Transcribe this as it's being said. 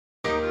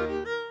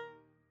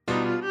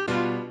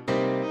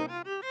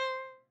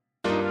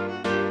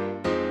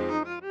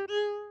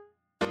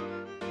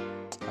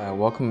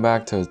Welcome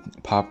back to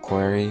Pop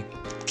Query.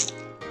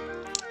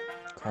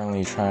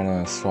 Currently trying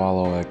to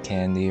swallow a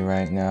candy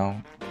right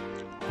now.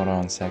 Hold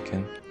on a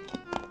second.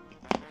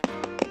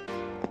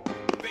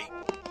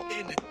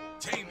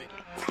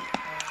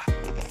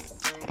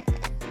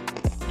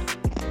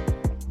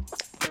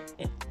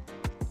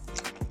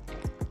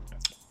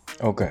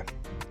 Okay.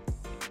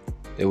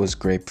 It was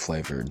grape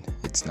flavored.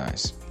 It's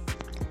nice.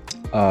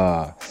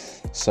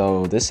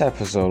 So this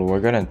episode we're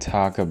gonna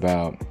talk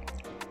about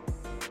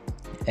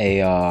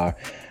a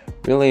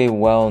really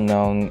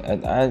well-known.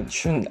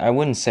 I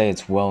wouldn't say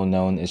it's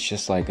well-known. It's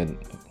just like a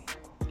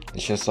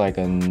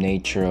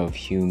nature of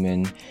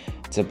human.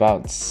 It's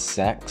about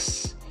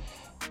sex,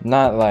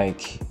 not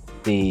like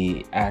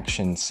the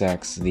action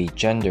sex, the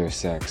gender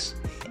sex,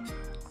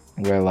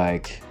 where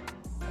like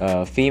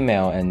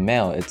female and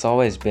male. It's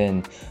always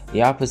been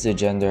the opposite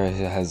gender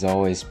has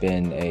always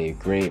been a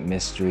great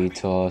mystery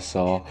to us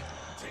all.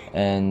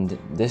 And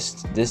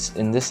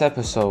in this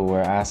episode,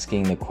 we're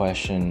asking the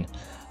question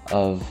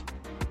of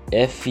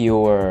if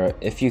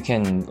you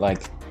can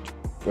like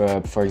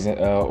for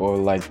example or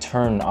like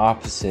turn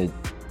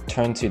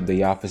to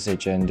the opposite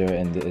gender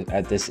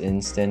at this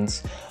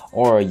instance,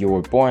 or you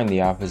were born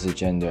the opposite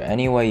gender,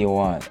 any way you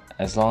want,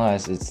 as long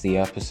as it's the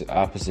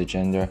opposite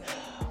gender,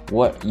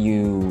 what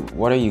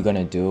are you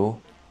gonna do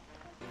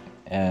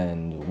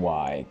and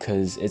why?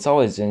 Because it's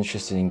always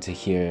interesting to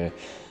hear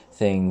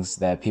things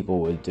that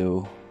people would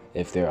do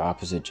if they're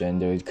opposite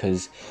gender,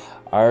 because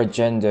our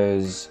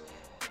genders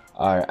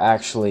are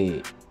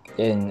actually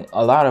in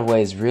a lot of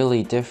ways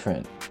really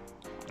different.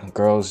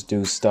 Girls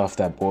do stuff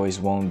that boys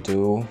won't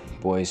do.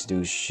 Boys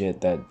do shit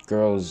that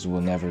girls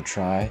will never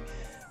try.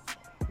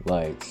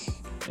 Like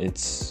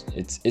it's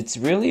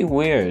really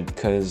weird,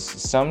 because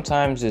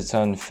sometimes it's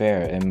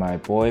unfair in my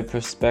boy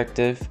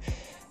perspective,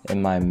 in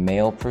my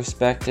male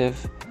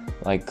perspective.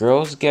 Like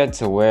girls get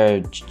to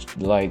wear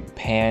like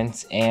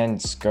pants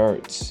and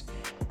skirts,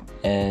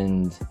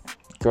 and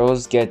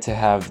girls get to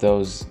have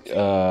those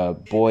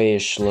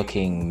boyish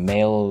looking,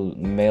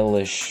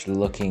 male-ish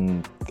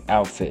looking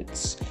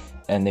outfits,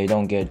 and they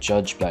don't get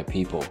judged by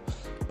people.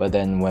 But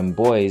then when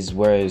boys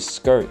wear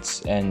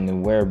skirts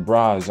and wear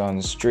bras on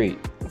the street,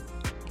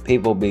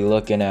 people be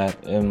looking at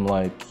him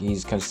like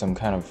he's some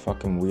kind of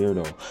fucking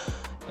weirdo.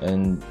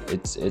 And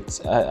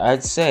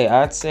I'd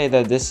say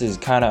that this is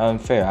kind of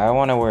unfair. I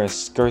want to wear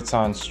skirts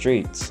on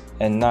streets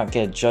and not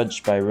get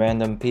judged by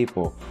random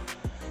people.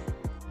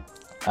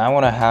 I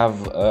want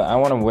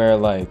to wear,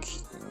 like,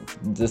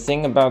 the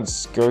thing about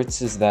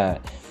skirts is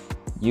that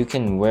you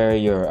can wear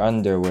your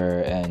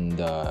underwear and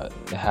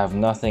have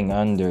nothing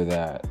under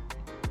that.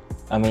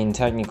 I mean,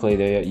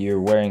 technically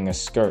you're wearing a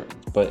skirt,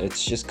 but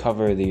it's just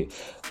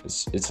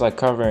it's like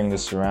covering the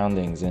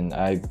surroundings. And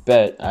I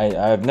bet,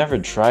 I've never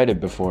tried it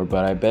before,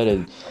 but I bet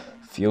it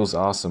feels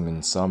awesome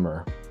in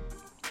summer,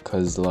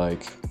 because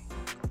like,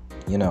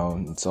 you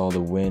know, it's all the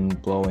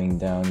wind blowing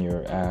down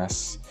your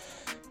ass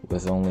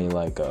with only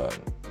like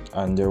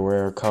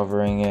underwear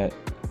covering it.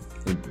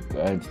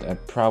 I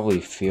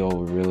probably feel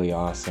really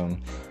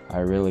awesome. I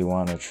really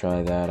want to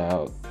try that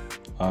out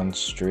on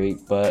street,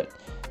 but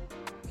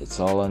it's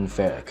all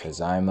unfair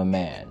because I'm a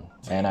man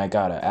and I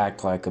gotta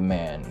act like a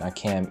man. I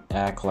can't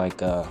act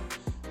like a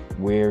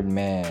weird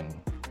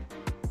man,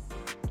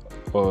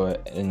 or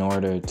in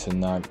order to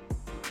not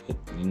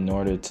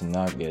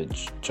get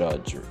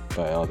judged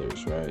by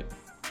others, right?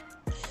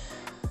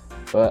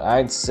 But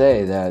I'd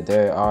say that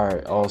there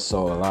are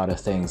also a lot of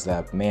things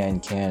that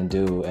man can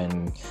do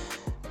and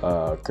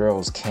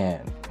girls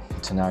can't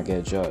to not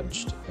get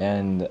judged.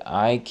 And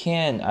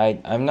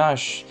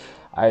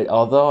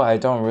although I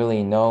don't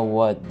really know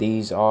what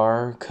these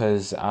are,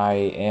 because I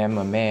am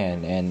a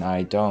man and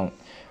I don't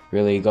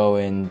really go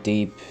in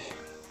deep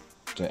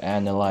to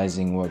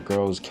analyzing what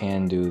girls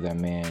can do that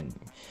man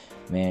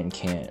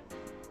can't.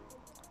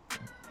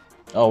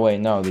 Oh wait,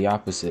 no, the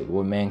opposite.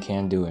 What man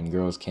can do and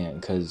girls can't,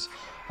 because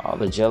all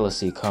the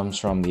jealousy comes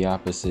from the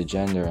opposite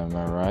gender, am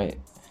I right?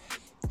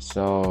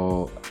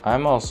 So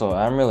I'm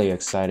really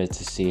excited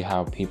to see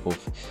how people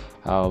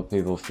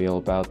feel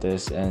about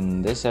this.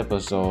 And this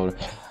episode,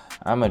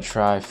 I'm gonna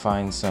try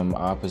find some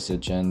opposite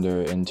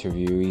gender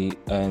interviewees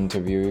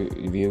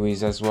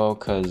as well,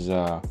 because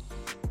the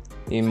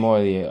more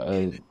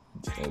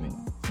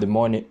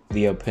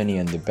the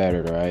opinion, the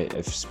better, right?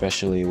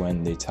 Especially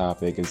when the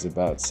topic is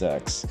about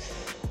sex.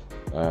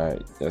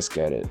 Alright, let's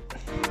get it.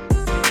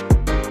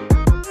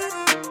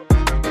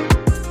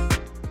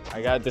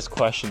 I got this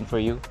question for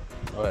you.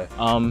 Okay.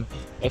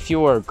 If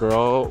you were a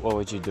girl, what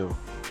would you do?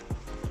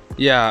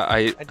 Yeah,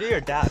 I do your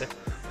dad.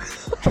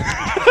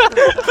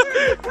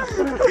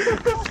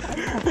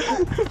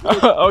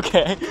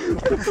 Okay.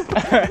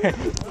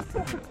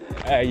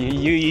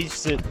 You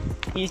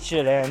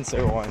should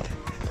answer one,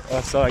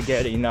 so I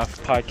get enough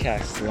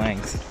podcast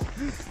length.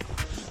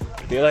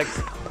 Do you like?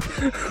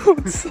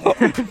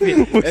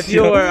 If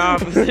you were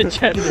opposite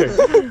gender,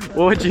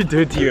 what would you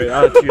do to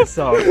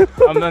yourself?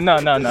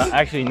 No.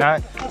 Actually,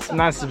 not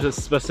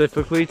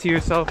specifically to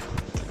yourself,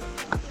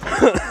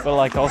 but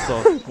like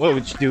also, what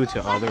would you do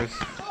to others?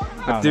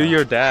 don't Do know.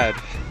 your dad.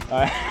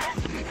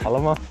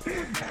 Alama.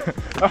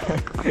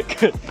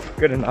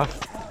 Good enough.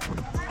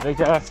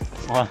 Victor,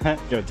 What?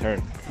 your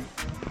turn.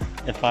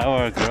 If I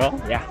were a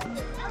girl? Yeah.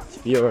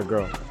 You're a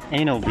girl.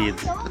 Anal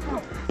beads.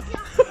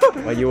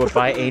 Well, you would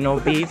buy anal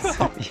beads?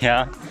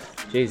 Yeah.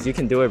 Jeez, you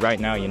can do it right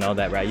now. You know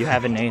that, right? You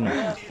have an anal.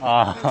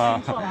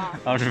 I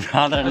would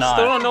rather I not.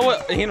 still don't know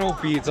what anal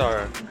beads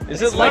are.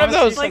 Is it one like of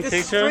those- It's like a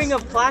pictures? string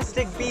of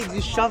plastic beads.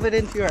 You shove it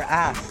into your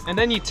ass. and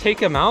then you take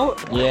them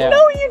out? Yeah.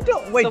 No, you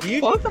don't. Wait, The do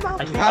you fuck? take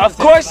them out? Of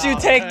course you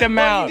take them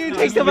out. You do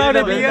take them out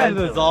at the end.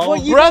 Well,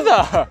 you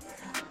Brother!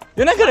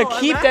 You're not gonna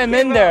keep them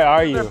in there,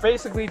 are They're you?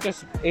 basically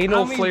just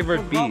anal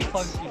flavored beads.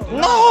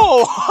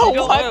 No!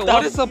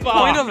 What is the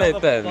point of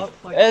it then?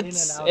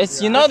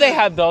 It's you know they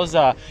have those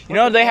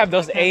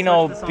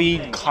anal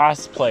bead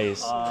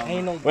cosplays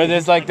where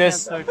there's like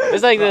this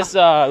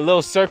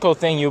little circle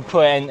thing you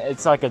put and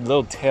it's like a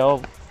little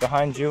tail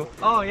behind you.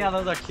 Oh yeah,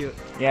 those are cute.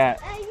 Yeah.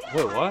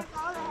 Wait, what?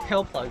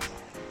 Tail plugs.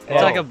 Yeah.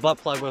 It's like a butt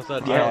plug with a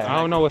tail. Yeah. I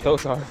don't know what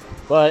those are.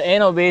 But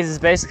anal beads is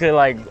basically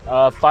like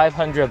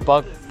 500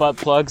 butt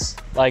plugs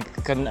like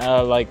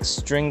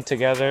string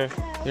together.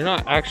 You're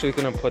not actually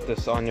gonna put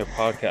this on your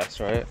podcast,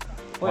 right?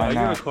 Wait, Why are you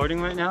not?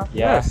 recording right now?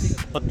 Yes.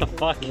 What the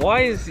fuck?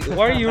 Why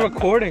are you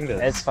recording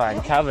this? It's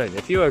fine. Calvin,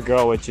 if you were a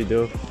girl, what'd you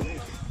do?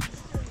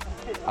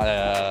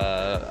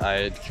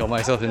 I'd kill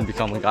myself and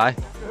become a guy.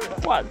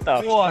 What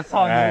the?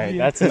 Alright,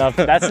 that's enough.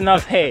 That's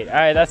enough hate.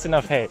 Alright, that's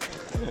enough hate.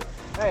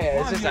 Hey,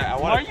 it's just I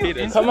want to feed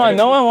it. Come on,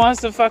 no one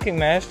wants to fucking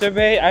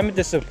masturbate. I'm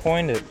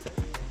disappointed.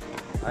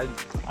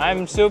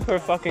 I'm super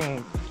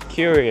fucking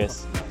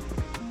curious.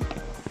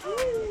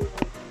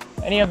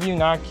 Any of you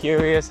not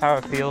curious how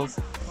it feels?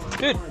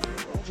 Dude,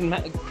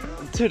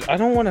 dude, I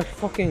don't want to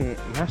fucking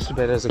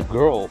masturbate as a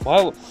girl.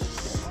 Why?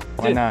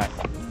 Why Dude, not?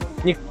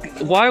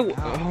 Why?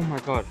 Oh my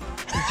god.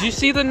 Did you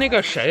see the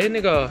nigga Shay?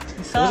 Nigga,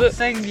 Stop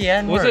saying the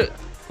N word.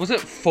 was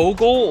it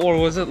Fogel or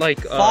was it like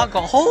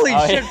Fogel. Holy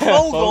Oh, shit, yeah,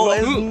 Fogel Fogel.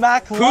 is Who-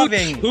 Mac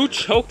loving. who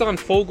choked on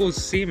Fogel's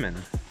semen?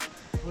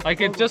 Like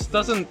it just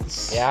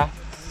doesn't. Yeah.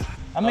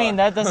 I mean,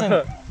 that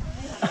doesn't.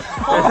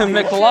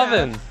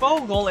 McLovin.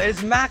 Fogel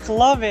is Mac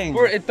loving.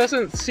 Or it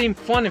doesn't seem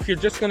fun if you're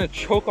just gonna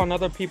choke on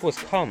other people's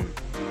cum.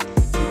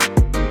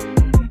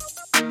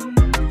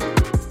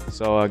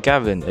 So,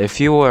 Gavin, if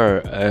you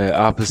were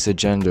opposite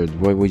gendered,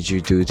 what would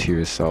you do to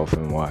yourself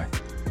and why?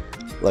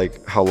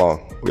 Like how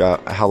long? Yeah,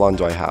 how long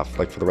do I have?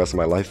 Like for the rest of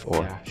my life,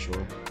 or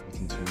sure.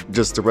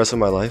 just the rest of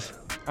my life?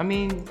 I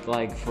mean,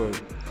 like for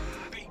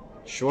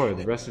sure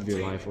the rest of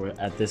your life or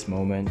at this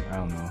moment, I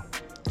don't know.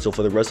 So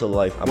for the rest of the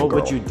life, I'm a What girl.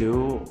 would you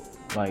do,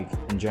 like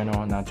in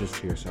general, not just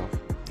to yourself?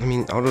 I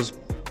mean, I'll just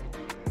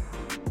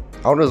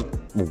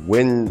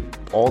win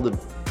all the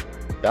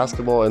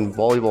basketball and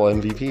volleyball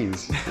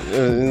MVPs,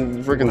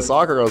 and freaking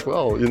soccer as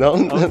well. You know?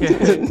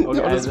 Okay.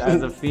 I'll as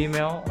just- a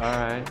female, all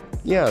right.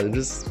 yeah,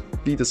 just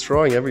be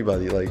destroying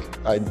everybody. Like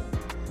I'd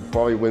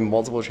probably win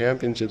multiple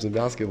championships in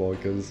basketball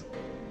because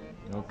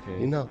Okay.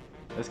 you know.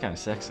 That's kind of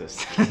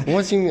sexist.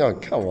 What you mean? Oh,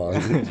 come on.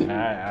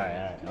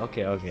 Alright.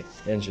 Okay.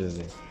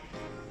 Interesting.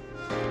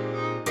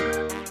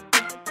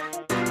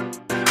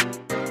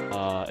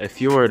 If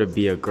you were to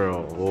be a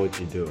girl, what would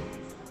you do?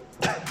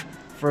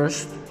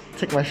 First,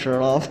 take my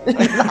shirt off. Hey,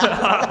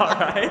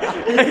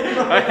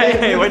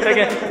 wait a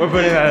second. We're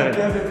putting that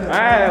in.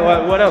 Alright,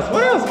 what else?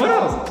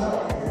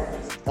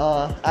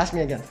 Ask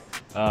me again.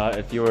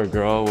 If you were a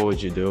girl, what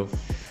would you do?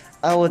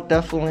 I would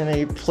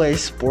definitely play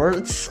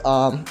sports,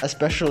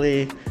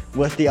 especially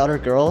with the other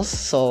girls,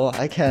 so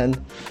I can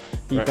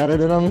be Right. better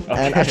than them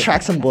and Okay.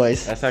 attract some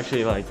boys. That's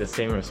actually like the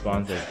same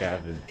response as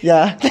Gavin.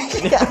 Yeah.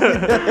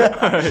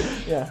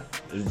 Yeah.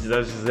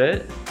 That's just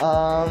it?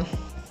 I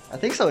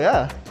think so,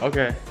 yeah.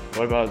 Okay.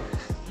 What about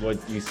what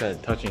you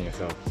said, touching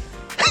yourself?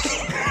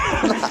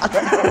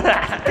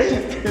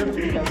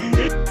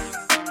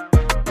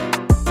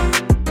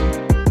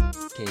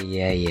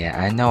 Okay, yeah.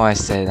 I know I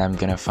said I'm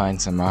gonna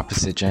find some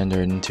opposite gender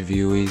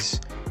interviewees,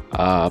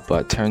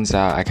 but turns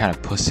out I kind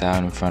of puss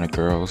out in front of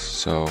girls,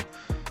 so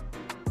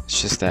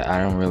it's just that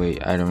I don't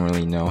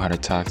really know how to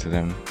talk to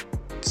them.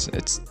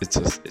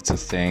 It's a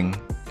thing.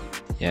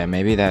 Yeah,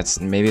 maybe that's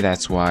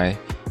why.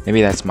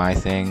 Maybe that's my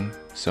thing.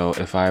 So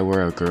if I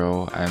were a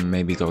girl, I'd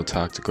maybe go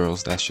talk to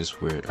girls. That's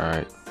just weird.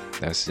 Alright,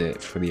 that's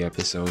it for the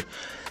episode.